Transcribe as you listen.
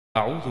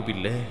أعوذ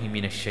بالله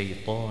من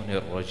الشيطان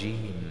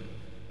الرجيم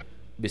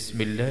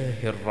بسم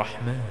الله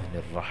الرحمن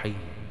الرحيم.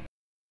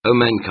 O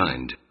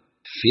mankind,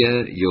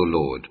 fear your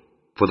Lord,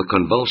 for the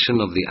convulsion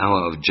of the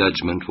hour of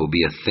judgment will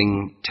be a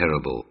thing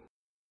terrible.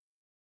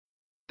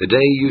 The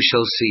day you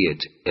shall see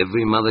it,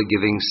 every mother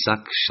giving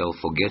suck shall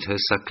forget her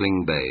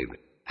suckling babe,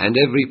 and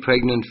every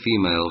pregnant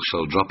female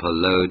shall drop her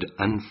load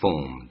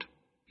unformed.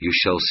 You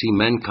shall see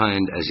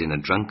mankind as in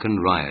a drunken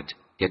riot,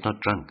 yet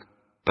not drunk,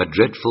 but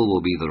dreadful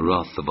will be the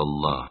wrath of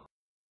Allah.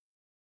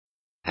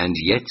 And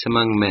yet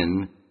among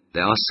men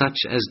there are such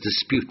as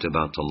dispute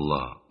about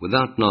Allah,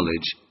 without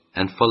knowledge,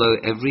 and follow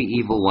every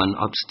evil one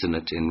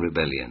obstinate in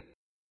rebellion.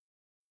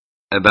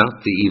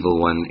 About the evil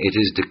one it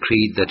is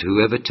decreed that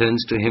whoever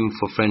turns to him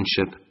for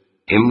friendship,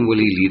 him will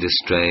he lead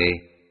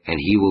astray, and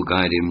he will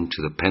guide him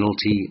to the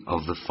penalty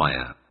of the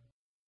fire.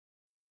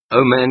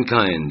 O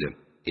mankind,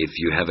 if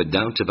you have a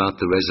doubt about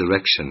the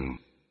resurrection,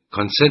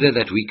 consider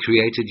that we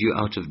created you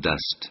out of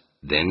dust,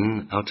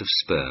 then out of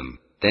sperm,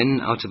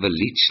 then out of a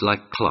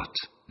leech-like clot,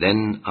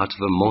 then out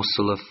of a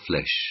morsel of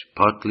flesh,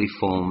 partly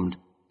formed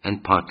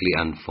and partly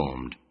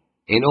unformed,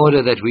 in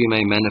order that we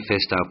may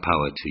manifest our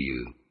power to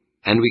you.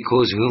 And we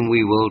cause whom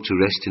we will to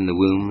rest in the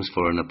wombs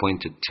for an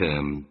appointed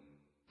term.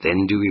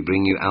 Then do we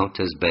bring you out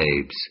as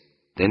babes,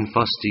 then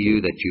foster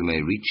you that you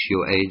may reach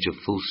your age of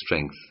full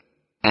strength.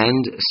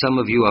 And some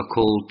of you are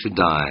called to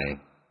die,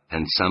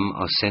 and some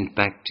are sent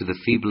back to the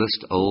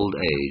feeblest old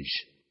age,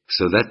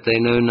 so that they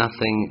know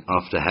nothing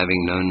after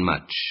having known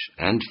much.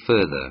 And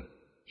further,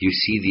 you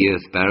see the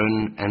earth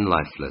barren and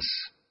lifeless.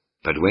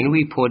 But when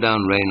we pour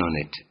down rain on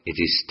it, it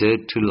is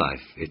stirred to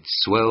life, it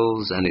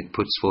swells, and it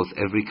puts forth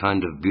every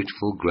kind of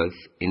beautiful growth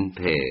in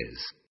pairs.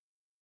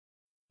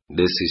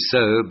 This is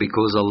so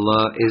because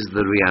Allah is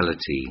the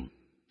reality.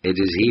 It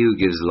is He who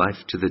gives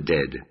life to the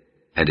dead,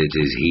 and it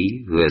is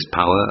He who has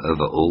power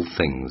over all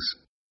things.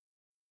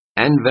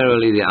 And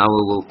verily the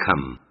hour will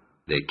come,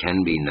 there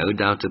can be no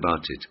doubt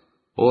about it,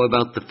 or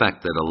about the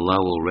fact that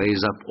Allah will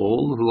raise up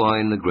all who are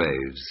in the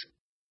graves.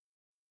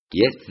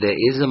 Yet there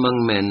is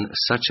among men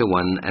such a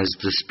one as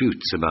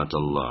disputes about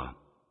Allah,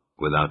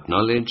 without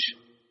knowledge,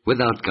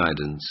 without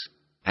guidance,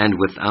 and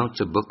without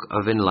a book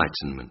of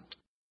enlightenment,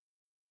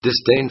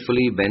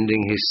 disdainfully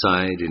bending his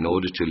side in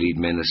order to lead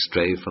men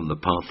astray from the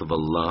path of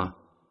Allah.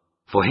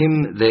 For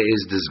him there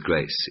is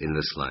disgrace in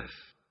this life,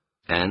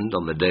 and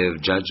on the day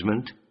of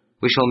judgment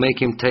we shall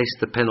make him taste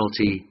the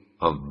penalty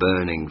of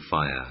burning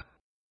fire.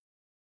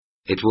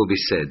 It will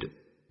be said,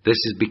 this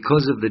is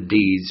because of the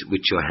deeds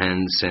which your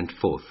hands sent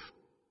forth.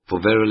 For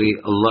verily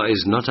Allah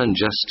is not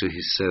unjust to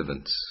His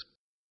servants.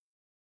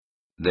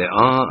 There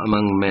are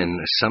among men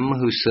some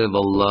who serve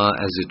Allah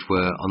as it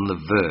were on the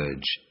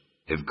verge.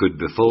 If good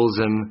befalls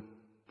them,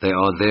 they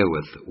are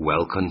therewith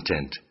well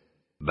content.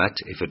 But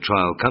if a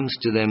trial comes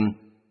to them,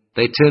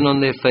 they turn on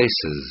their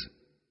faces.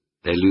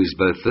 They lose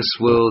both this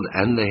world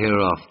and the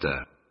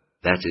hereafter.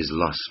 That is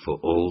loss for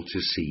all to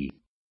see.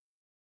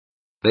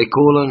 They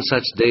call on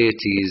such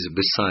deities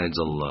besides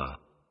Allah,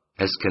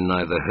 as can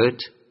neither hurt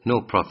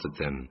nor profit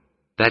them.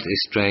 That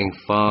is straying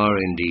far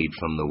indeed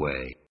from the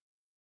way.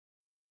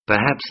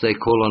 Perhaps they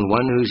call on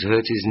one whose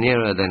hurt is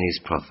nearer than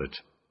his profit.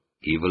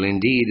 Evil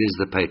indeed is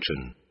the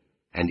patron,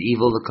 and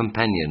evil the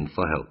companion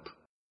for help.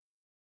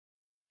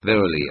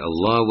 Verily,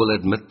 Allah will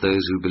admit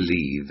those who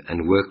believe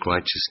and work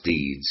righteous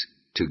deeds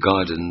to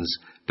gardens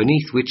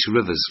beneath which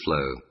rivers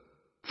flow,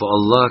 for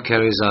Allah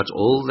carries out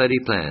all that He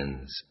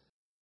plans.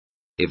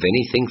 If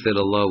any think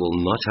that Allah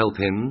will not help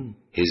him,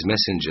 His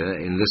messenger,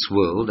 in this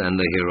world and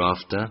the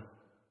hereafter,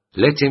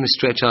 let him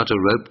stretch out a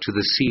rope to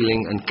the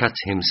ceiling and cut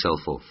himself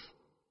off.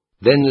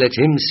 Then let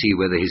him see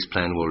whether his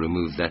plan will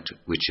remove that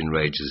which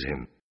enrages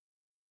him.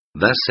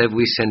 Thus have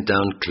we sent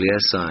down clear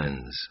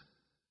signs.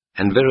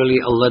 And verily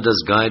Allah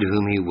does guide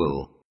whom He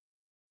will.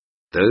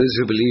 Those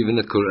who believe in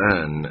the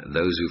Quran,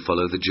 those who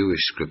follow the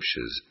Jewish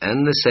scriptures,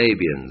 and the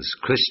Sabians,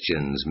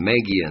 Christians,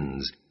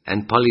 Magians,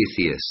 and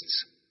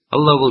polytheists,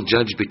 Allah will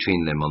judge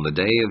between them on the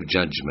day of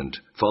judgment,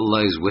 for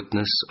Allah is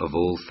witness of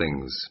all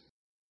things.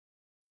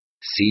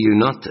 See you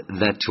not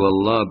that to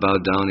Allah bow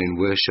down in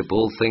worship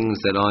all things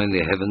that are in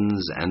the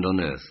heavens and on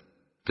earth,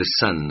 the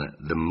sun,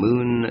 the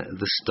moon,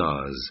 the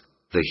stars,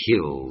 the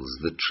hills,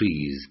 the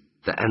trees,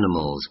 the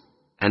animals,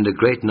 and a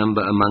great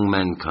number among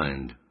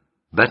mankind.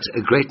 But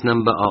a great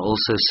number are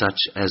also such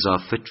as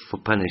are fit for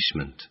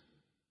punishment,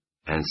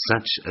 and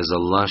such as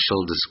Allah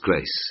shall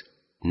disgrace.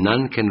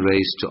 None can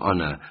raise to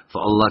honor,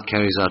 for Allah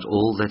carries out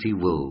all that He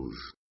wills.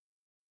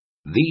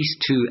 These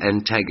two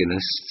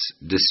antagonists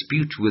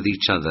dispute with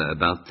each other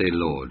about their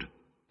Lord,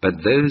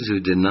 but those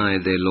who deny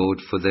their Lord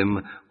for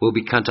them will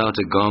be cut out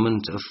a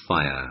garment of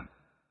fire.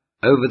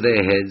 Over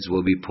their heads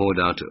will be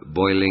poured out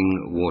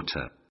boiling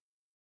water.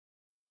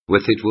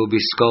 With it will be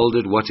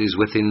scalded what is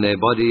within their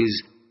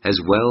bodies as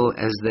well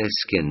as their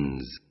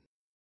skins.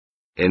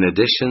 In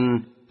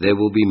addition, there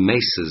will be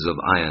maces of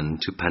iron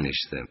to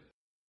punish them.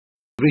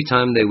 Every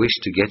time they wish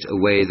to get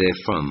away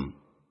therefrom,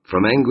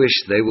 from anguish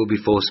they will be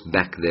forced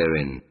back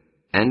therein.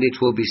 And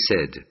it will be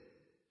said,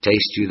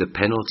 taste you the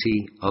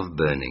penalty of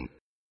burning.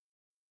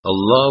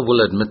 Allah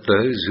will admit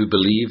those who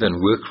believe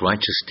and work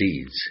righteous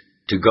deeds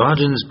to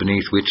gardens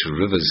beneath which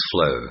rivers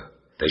flow.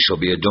 They shall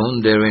be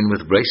adorned therein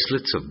with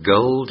bracelets of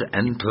gold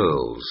and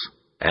pearls,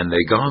 and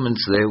their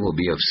garments there will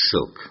be of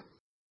silk.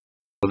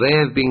 For they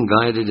have been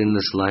guided in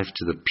this life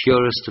to the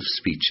purest of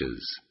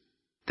speeches.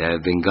 They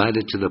have been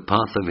guided to the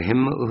path of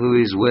Him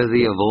who is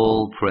worthy of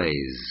all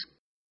praise.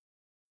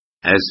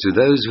 As to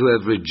those who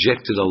have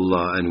rejected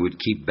Allah and would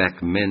keep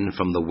back men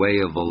from the way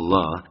of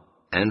Allah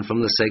and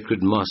from the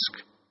sacred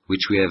mosque,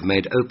 which we have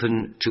made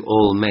open to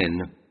all men,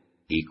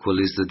 equal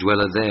is the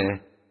dweller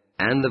there,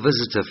 and the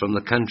visitor from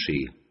the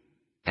country,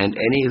 and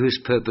any whose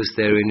purpose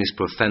therein is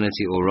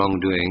profanity or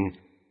wrongdoing,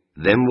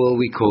 them will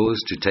we cause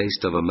to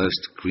taste of a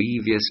most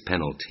grievous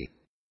penalty.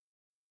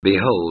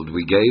 Behold,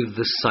 we gave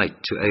the sight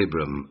to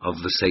Abram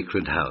of the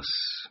sacred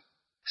house,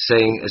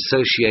 saying,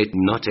 associate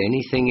not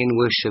anything in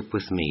worship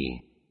with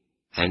me,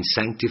 and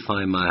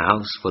sanctify my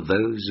house for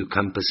those who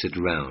compass it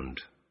round,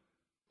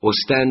 or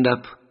stand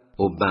up,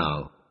 or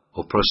bow,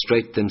 or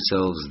prostrate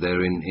themselves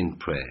therein in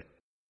prayer.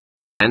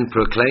 And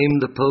proclaim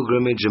the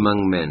pilgrimage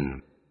among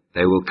men.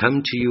 They will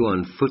come to you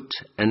on foot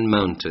and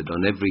mounted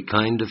on every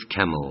kind of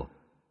camel,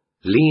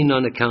 lean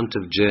on account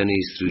of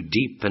journeys through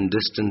deep and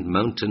distant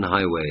mountain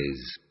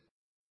highways,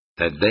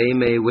 that they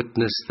may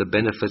witness the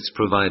benefits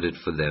provided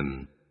for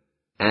them,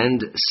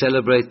 and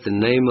celebrate the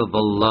name of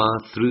Allah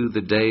through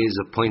the days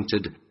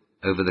appointed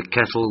over the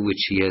cattle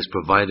which He has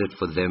provided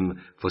for them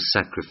for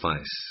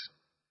sacrifice.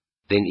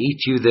 Then eat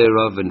you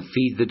thereof and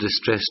feed the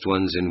distressed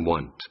ones in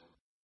want.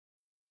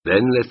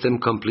 Then let them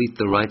complete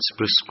the rites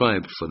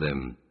prescribed for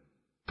them,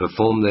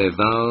 perform their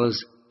vows,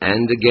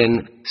 and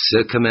again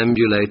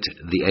circumambulate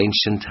the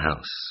ancient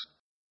house.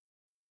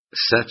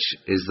 Such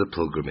is the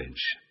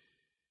pilgrimage.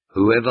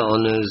 Whoever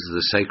honors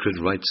the sacred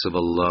rites of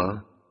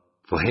Allah,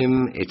 for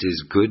him it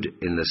is good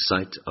in the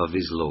sight of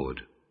his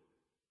Lord.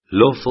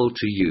 Lawful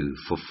to you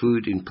for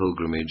food in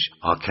pilgrimage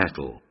are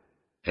cattle,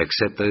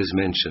 except those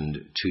mentioned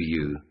to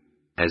you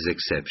as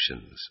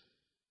exceptions.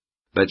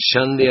 But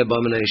shun the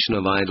abomination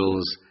of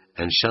idols,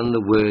 and shun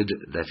the word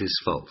that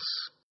is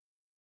false.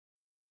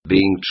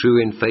 Being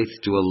true in faith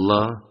to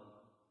Allah,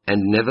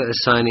 and never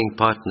assigning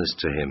partners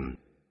to Him.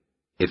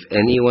 If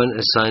anyone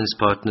assigns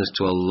partners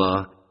to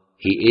Allah,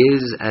 he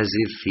is as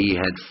if he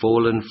had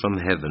fallen from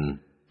heaven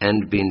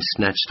and been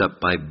snatched up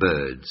by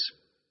birds,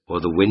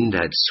 or the wind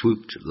had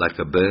swooped like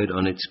a bird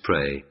on its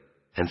prey,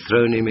 and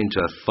thrown him into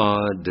a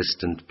far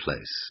distant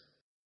place.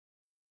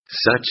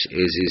 Such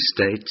is his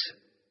state,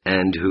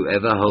 and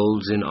whoever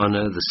holds in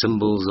honor the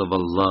symbols of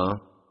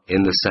Allah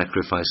in the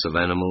sacrifice of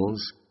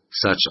animals,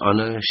 such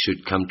honor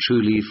should come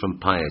truly from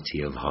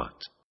piety of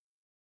heart.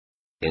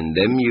 In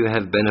them you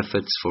have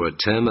benefits for a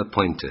term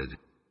appointed.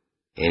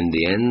 In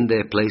the end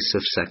their place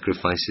of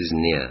sacrifice is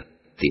near,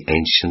 the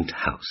ancient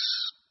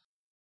house.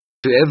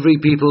 To every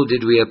people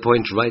did we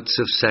appoint rites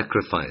of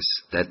sacrifice,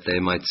 that they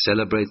might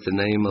celebrate the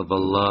name of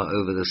Allah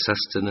over the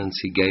sustenance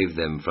He gave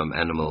them from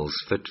animals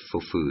fit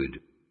for food.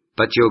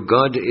 But your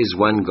God is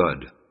one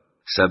God.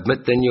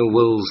 Submit then your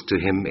wills to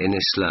Him in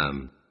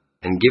Islam,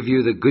 and give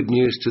you the good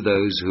news to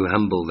those who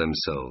humble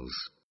themselves.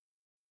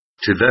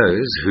 To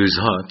those whose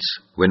hearts,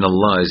 when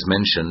Allah is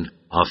mentioned,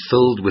 are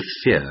filled with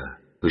fear,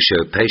 who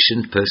show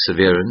patient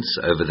perseverance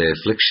over their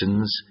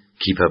afflictions,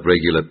 keep up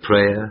regular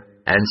prayer,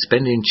 and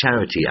spend in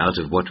charity out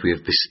of what we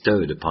have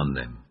bestowed upon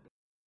them.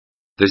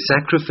 The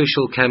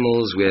sacrificial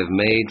camels we have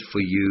made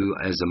for you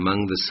as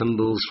among the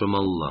symbols from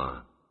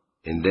Allah.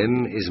 In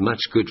them is much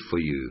good for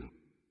you.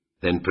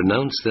 Then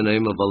pronounce the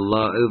name of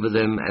Allah over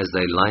them as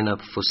they line up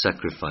for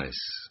sacrifice.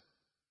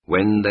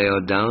 When they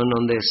are down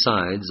on their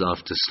sides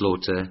after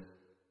slaughter,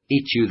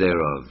 eat you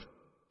thereof,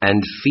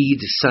 and feed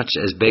such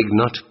as beg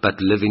not but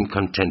live in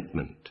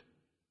contentment,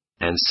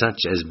 and such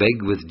as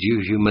beg with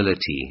due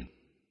humility.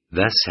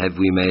 Thus have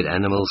we made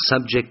animals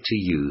subject to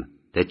you,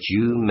 that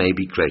you may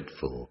be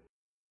grateful.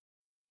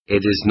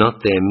 It is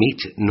not their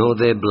meat nor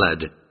their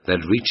blood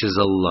that reaches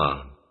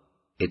Allah.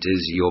 It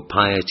is your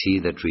piety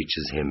that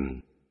reaches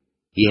Him.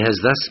 He has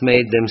thus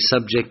made them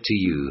subject to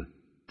you,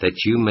 that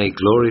you may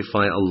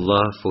glorify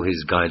Allah for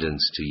His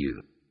guidance to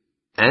you,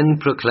 and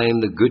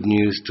proclaim the good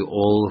news to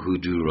all who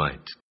do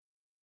right.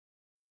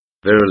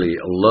 Verily,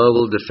 Allah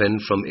will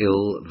defend from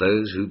ill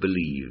those who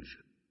believe.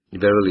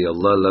 Verily,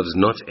 Allah loves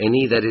not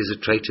any that is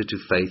a traitor to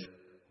faith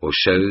or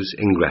shows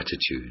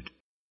ingratitude.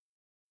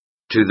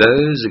 To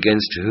those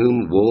against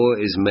whom war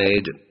is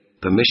made,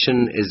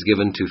 permission is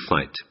given to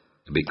fight,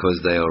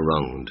 because they are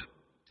wronged,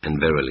 and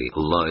verily,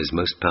 Allah is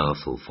most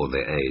powerful for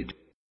their aid.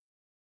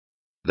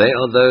 They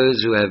are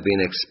those who have been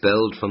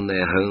expelled from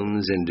their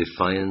homes in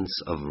defiance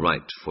of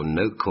right for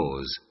no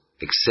cause,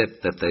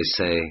 except that they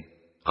say,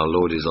 Our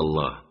Lord is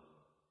Allah.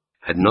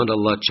 Had not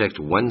Allah checked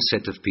one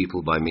set of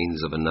people by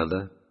means of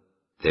another,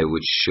 there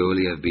would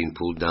surely have been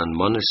pulled down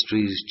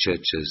monasteries,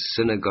 churches,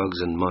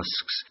 synagogues and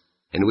mosques,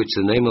 in which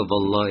the name of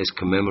Allah is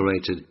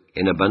commemorated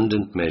in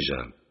abundant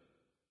measure.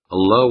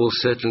 Allah will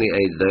certainly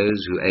aid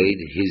those who aid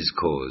His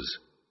cause,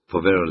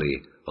 for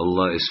verily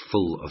Allah is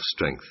full of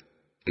strength,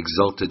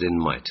 exalted in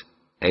might,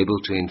 able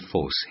to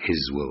enforce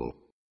His will.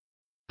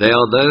 They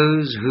are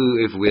those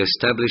who, if we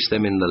establish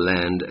them in the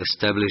land,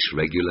 establish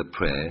regular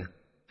prayer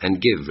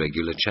and give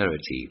regular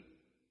charity,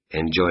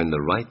 enjoin the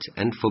right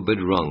and forbid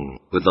wrong.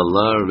 With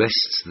Allah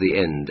rests the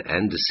end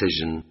and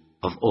decision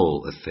of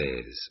all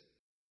affairs.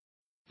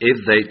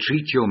 If they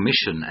treat your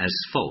mission as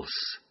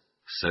false,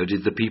 so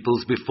did the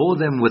peoples before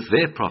them with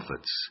their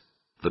prophets,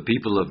 the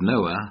people of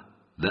Noah,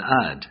 the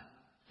Ad,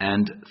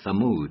 and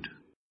Thamud,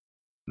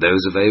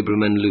 those of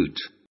Abram and Lut,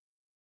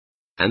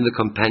 and the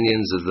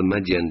companions of the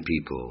Madian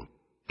people.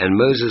 And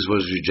Moses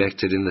was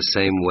rejected in the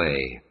same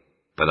way,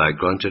 but I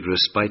granted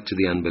respite to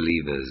the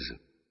unbelievers,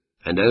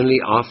 and only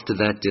after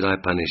that did I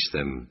punish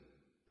them.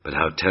 But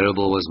how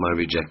terrible was my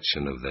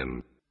rejection of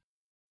them!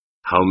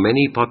 How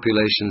many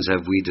populations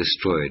have we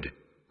destroyed,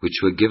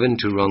 which were given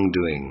to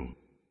wrongdoing?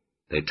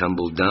 They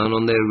tumbled down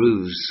on their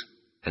roofs,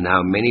 and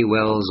how many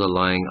wells are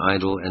lying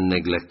idle and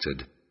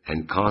neglected,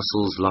 and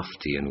castles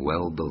lofty and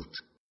well built.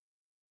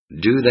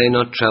 Do they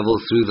not travel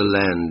through the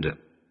land,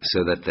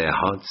 so that their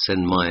hearts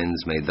and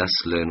minds may thus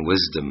learn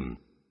wisdom,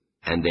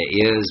 and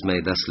their ears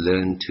may thus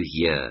learn to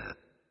hear?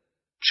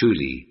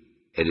 Truly,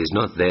 it is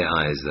not their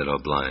eyes that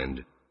are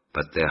blind,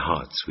 but their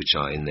hearts which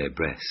are in their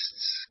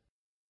breasts.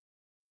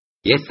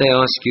 Yet they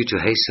ask you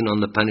to hasten on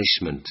the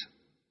punishment,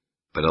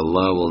 but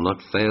Allah will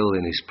not fail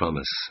in His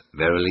promise.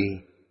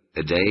 Verily,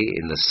 a day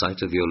in the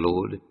sight of your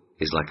Lord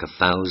is like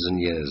 1,000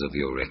 years of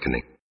your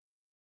reckoning.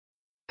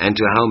 And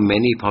to how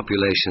many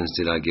populations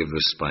did I give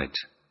respite,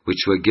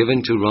 which were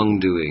given to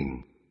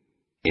wrongdoing?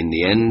 In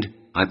the end,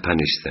 I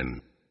punished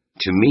them.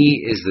 To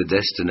me is the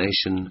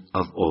destination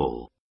of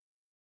all.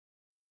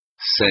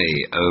 Say,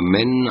 O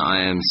men,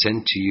 I am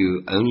sent to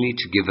you only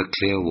to give a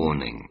clear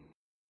warning.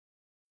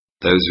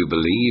 Those who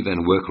believe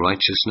and work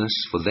righteousness,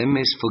 for them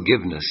is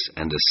forgiveness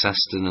and a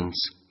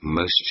sustenance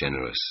most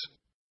generous.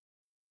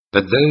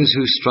 But those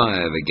who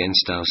strive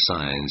against our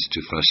signs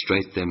to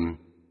frustrate them,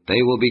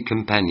 they will be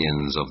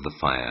companions of the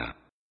fire.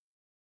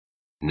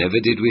 Never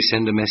did we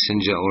send a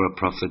messenger or a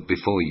prophet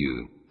before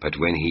you, but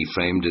when he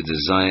framed a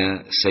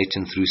desire,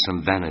 Satan threw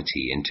some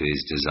vanity into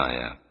his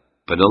desire.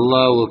 But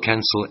Allah will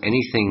cancel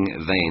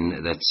anything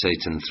vain that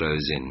Satan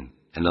throws in,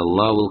 and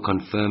Allah will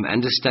confirm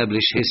and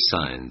establish His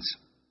signs.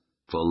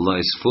 For Allah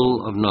is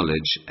full of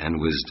knowledge and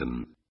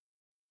wisdom.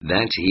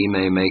 That He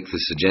may make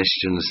the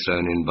suggestions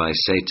thrown in by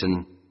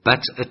Satan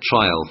but a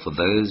trial for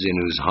those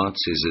in whose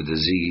hearts is a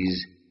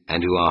disease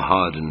and who are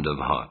hardened of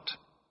heart.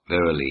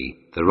 Verily,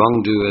 the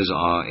wrongdoers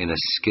are in a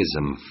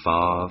schism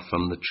far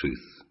from the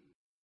truth.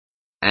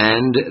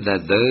 And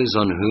that those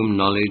on whom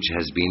knowledge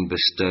has been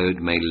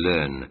bestowed may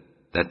learn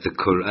that the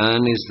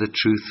Qur'an is the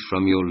truth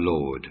from your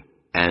Lord,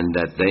 and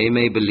that they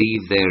may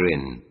believe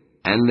therein,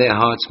 and their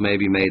hearts may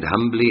be made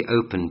humbly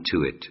open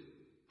to it.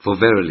 For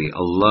verily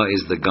Allah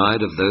is the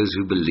guide of those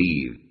who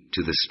believe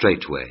to the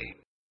straight way.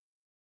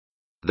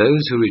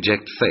 Those who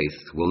reject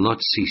faith will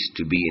not cease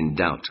to be in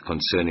doubt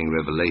concerning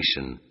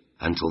revelation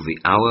until the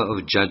hour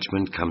of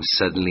judgment comes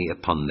suddenly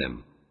upon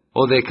them,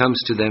 or there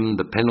comes to them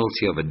the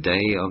penalty of a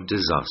day of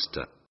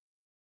disaster.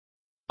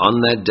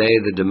 On that day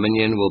the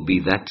dominion will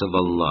be that of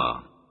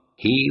Allah.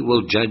 He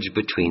will judge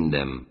between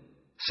them.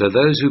 So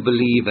those who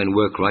believe and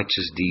work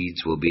righteous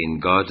deeds will be in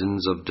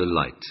gardens of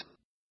delight.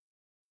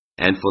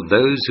 And for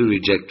those who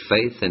reject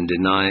faith and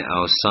deny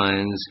our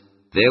signs,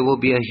 there will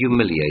be a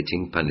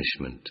humiliating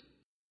punishment.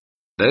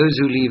 Those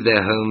who leave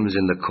their homes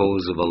in the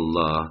cause of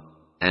Allah,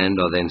 and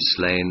are then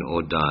slain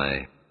or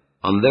die,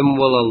 on them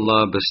will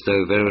Allah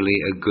bestow verily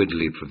a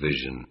goodly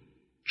provision.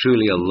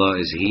 Truly Allah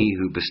is He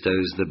who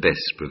bestows the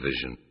best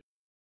provision.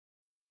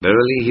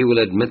 Verily He will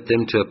admit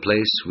them to a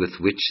place with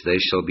which they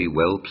shall be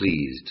well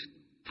pleased.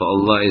 For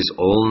Allah is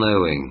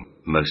all-knowing,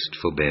 most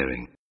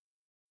forbearing.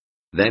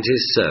 That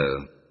is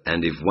so,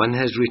 and if one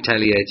has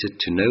retaliated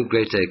to no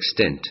greater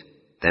extent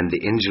than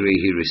the injury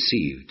he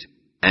received,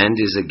 and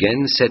is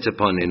again set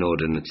upon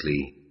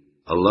inordinately,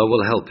 Allah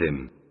will help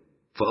him.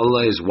 For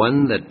Allah is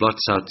one that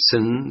blots out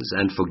sins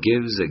and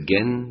forgives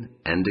again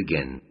and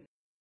again.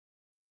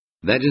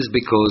 That is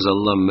because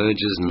Allah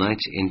merges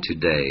night into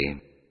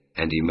day,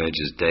 and He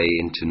merges day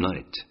into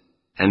night.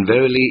 And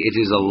verily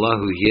it is Allah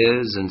who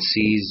hears and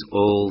sees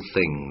all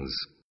things.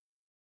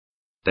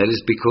 That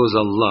is because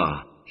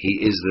Allah, He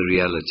is the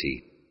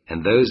reality,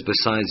 and those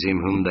besides Him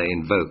whom they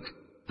invoke,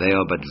 they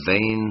are but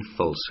vain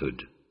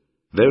falsehood.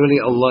 Verily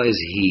Allah is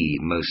He,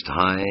 most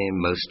high,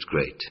 most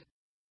great.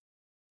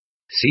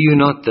 See you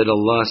not that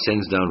Allah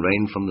sends down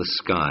rain from the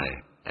sky,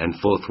 and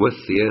forthwith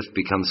the earth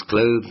becomes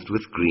clothed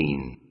with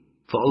green?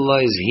 For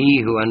Allah is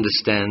He who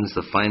understands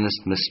the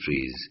finest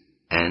mysteries,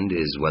 and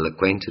is well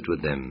acquainted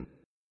with them.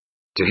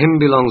 To Him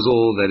belongs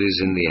all that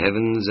is in the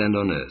heavens and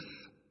on earth.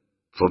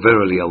 For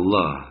verily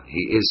Allah,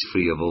 He is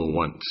free of all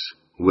wants,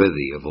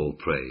 worthy of all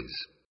praise.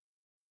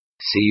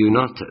 See you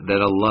not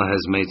that Allah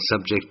has made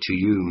subject to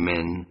you,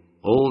 men,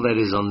 all that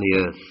is on the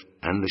earth,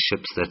 and the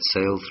ships that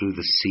sail through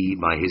the sea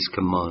by His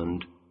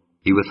command?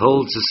 He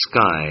withholds the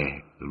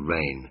sky, the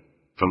rain,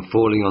 from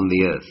falling on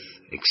the earth,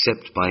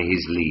 except by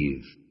His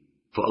leave.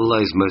 For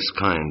Allah is most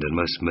kind and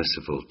most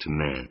merciful to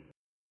man.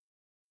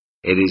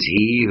 It is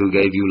He who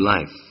gave you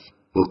life,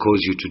 will cause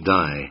you to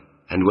die,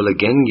 and will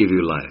again give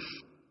you life.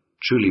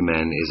 Truly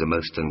man is a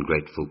most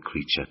ungrateful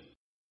creature.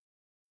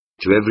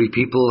 To every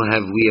people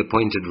have we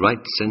appointed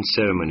rites and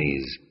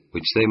ceremonies,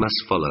 which they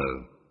must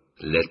follow.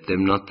 Let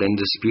them not then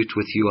dispute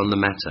with you on the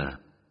matter,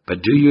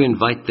 but do you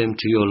invite them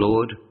to your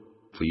Lord,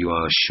 for you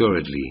are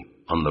assuredly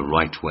on the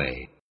right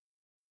way.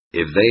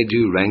 If they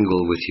do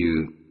wrangle with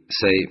you,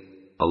 say,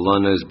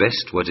 Allah knows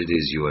best what it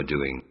is you are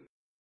doing.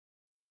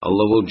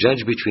 Allah will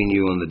judge between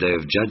you on the day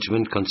of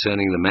judgment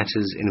concerning the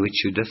matters in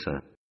which you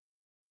differ.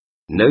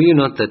 Know you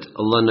not that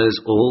Allah knows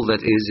all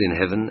that is in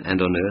heaven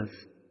and on earth?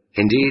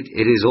 Indeed,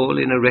 it is all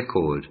in a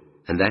record,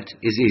 and that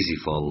is easy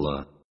for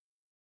Allah.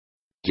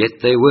 Yet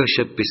they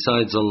worship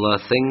besides Allah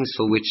things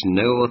for which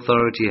no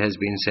authority has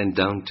been sent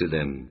down to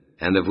them,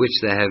 and of which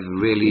they have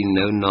really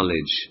no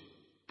knowledge.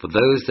 For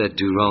those that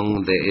do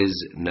wrong there is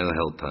no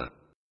helper.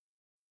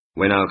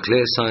 When our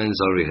clear signs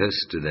are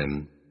rehearsed to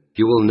them,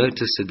 you will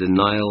notice a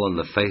denial on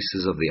the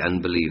faces of the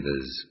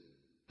unbelievers.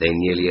 They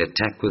nearly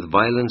attack with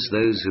violence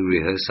those who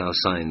rehearse our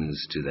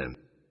signs to them.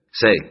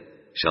 Say,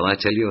 shall I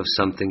tell you of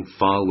something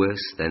far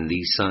worse than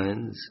these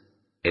signs?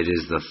 It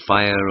is the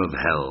fire of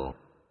hell.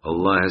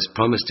 Allah has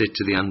promised it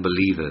to the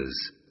unbelievers,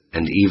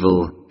 and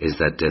evil is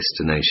that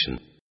destination.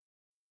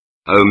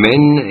 O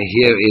men,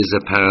 here is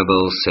a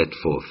parable set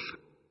forth.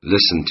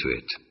 Listen to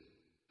it.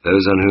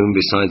 Those on whom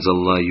besides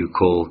Allah you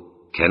call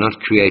cannot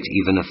create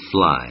even a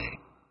fly,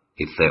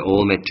 if they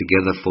all met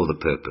together for the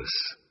purpose.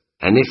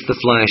 And if the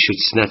fly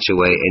should snatch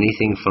away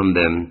anything from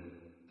them,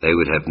 they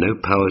would have no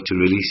power to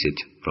release it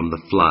from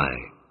the fly.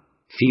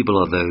 Feeble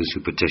are those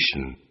who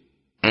petition,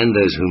 and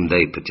those whom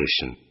they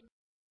petition.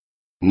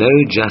 No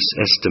just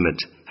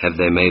estimate have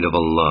they made of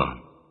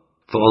Allah,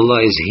 for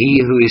Allah is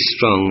He who is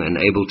strong and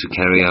able to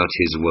carry out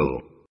His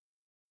will.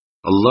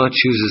 Allah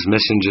chooses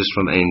messengers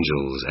from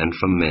angels and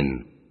from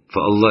men,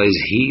 for Allah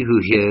is He who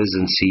hears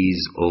and sees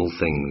all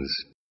things.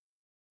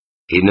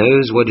 He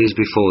knows what is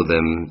before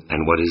them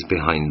and what is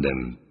behind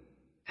them,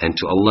 and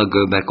to Allah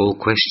go back all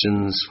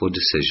questions for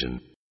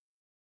decision.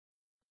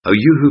 O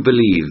you who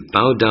believe,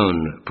 bow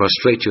down,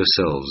 prostrate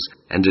yourselves,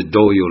 and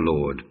adore your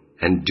Lord,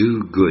 and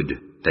do good,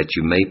 that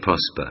you may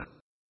prosper.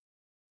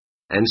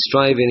 And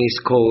strive in His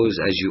cause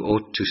as you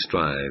ought to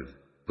strive,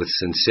 with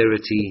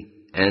sincerity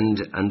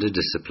and under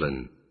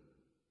discipline.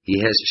 He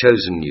has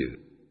chosen you,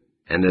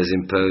 and has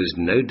imposed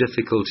no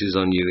difficulties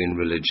on you in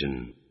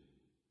religion.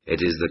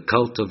 It is the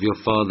cult of your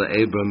father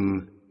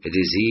Abram, it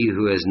is He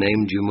who has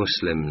named you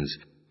Muslims,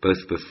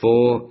 both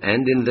before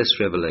and in this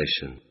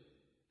revelation,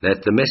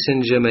 that the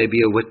messenger may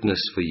be a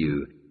witness for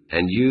you,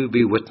 and you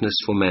be witness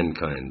for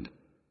mankind.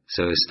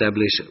 So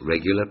establish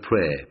regular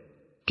prayer,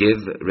 give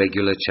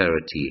regular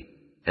charity,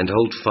 and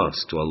hold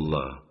fast to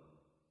Allah.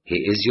 He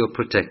is your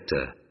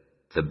protector,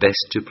 the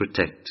best to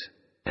protect,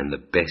 and the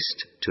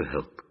best to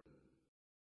help.